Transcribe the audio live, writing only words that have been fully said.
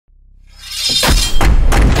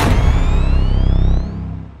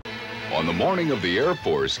On the morning of the Air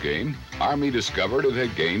Force game, Army discovered it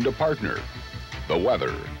had gained a partner, the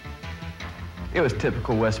weather. It was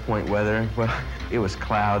typical West Point weather. Well, it was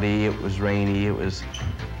cloudy, it was rainy, it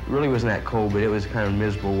really wasn't that cold, but it was kind of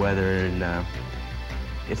miserable weather, and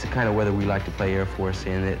it's the kind of weather we like to play Air Force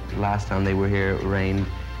in. Last time they were here, it rained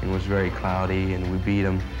and was very cloudy, and we beat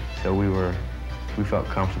them, so we felt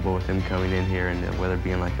comfortable with them coming in here and the weather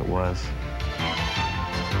being like it was.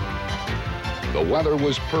 The weather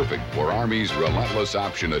was perfect for Army's relentless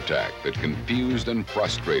option attack that confused and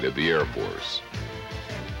frustrated the Air Force.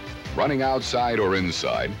 Running outside or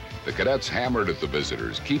inside, the cadets hammered at the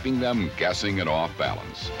visitors, keeping them guessing and off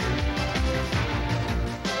balance.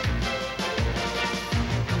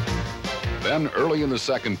 Then, early in the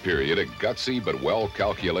second period, a gutsy but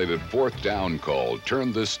well-calculated fourth down call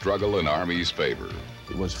turned this struggle in Army's favor.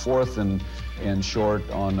 It was fourth and short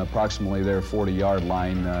on approximately their 40-yard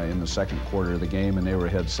line in the second quarter of the game, and they were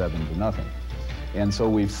ahead 7-0. And so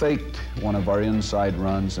we faked one of our inside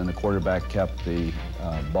runs, and the quarterback kept the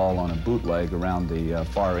ball on a bootleg around the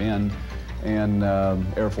far end, and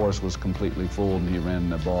Air Force was completely fooled, and he ran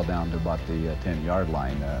the ball down to about the 10-yard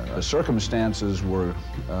line. The circumstances were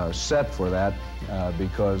set for that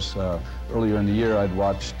because earlier in the year I'd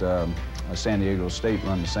watched San Diego State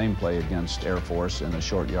run the same play against Air Force in a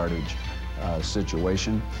short yardage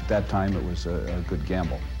situation. At that time, it was a good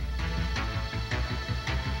gamble.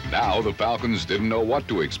 Now the Falcons didn't know what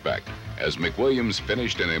to expect as McWilliams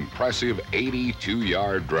finished an impressive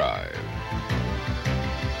 82-yard drive.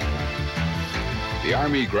 The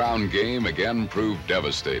Army ground game again proved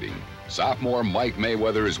devastating. Sophomore Mike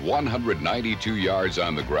Mayweather's 192 yards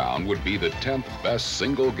on the ground would be the 10th best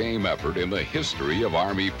single-game effort in the history of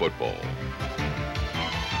Army football.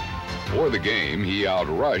 For the game, he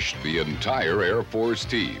outrushed the entire Air Force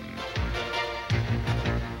team.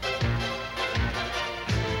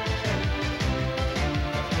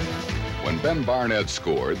 When Ben Barnett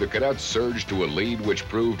scored, the cadets surged to a lead which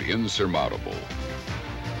proved insurmountable.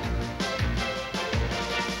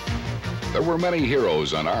 There were many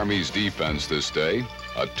heroes on Army's defense this day,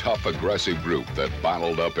 a tough, aggressive group that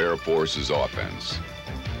bottled up Air Force's offense.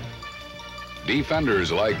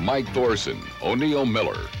 Defenders like Mike Thorson, O'Neal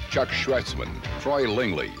Miller, Chuck Schretzman, Troy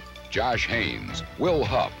Lingley, Josh Haynes, Will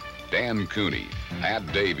Huff, Dan Cooney, Pat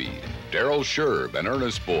Davey, Darrell Sherb, and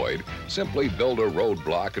Ernest Boyd simply built a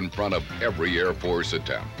roadblock in front of every Air Force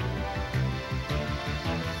attempt.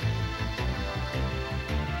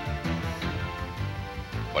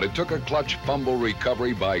 But it took a clutch fumble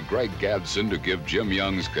recovery by Greg Gadsden to give Jim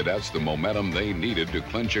Young's cadets the momentum they needed to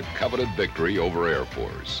clinch a coveted victory over Air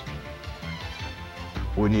Force.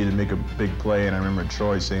 We needed to make a big play, and I remember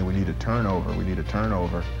Troy saying we need a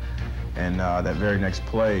turnover, And that very next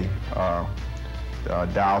play,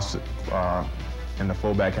 Dowse and the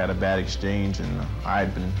fullback had a bad exchange, and I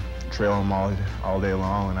had been trailing him all day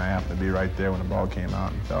long, and I happened to be right there when the ball came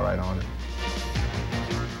out and fell right on it.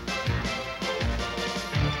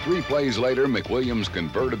 3 plays later, McWilliams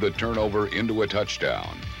converted the turnover into a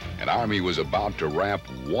touchdown, and Army was about to wrap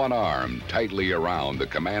one arm tightly around the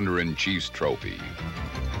Commander-in-Chief's trophy.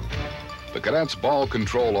 The cadets' ball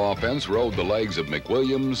control offense rode the legs of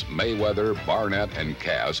McWilliams, Mayweather, Barnett, and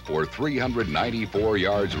Cass for 394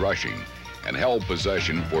 yards rushing and held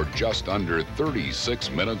possession for just under 36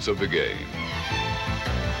 minutes of the game.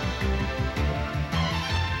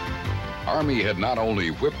 Army had not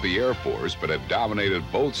only whipped the Air Force, but had dominated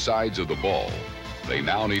both sides of the ball. They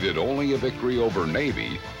now needed only a victory over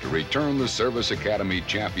Navy to return the Service Academy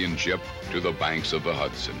Championship to the banks of the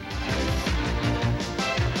Hudson.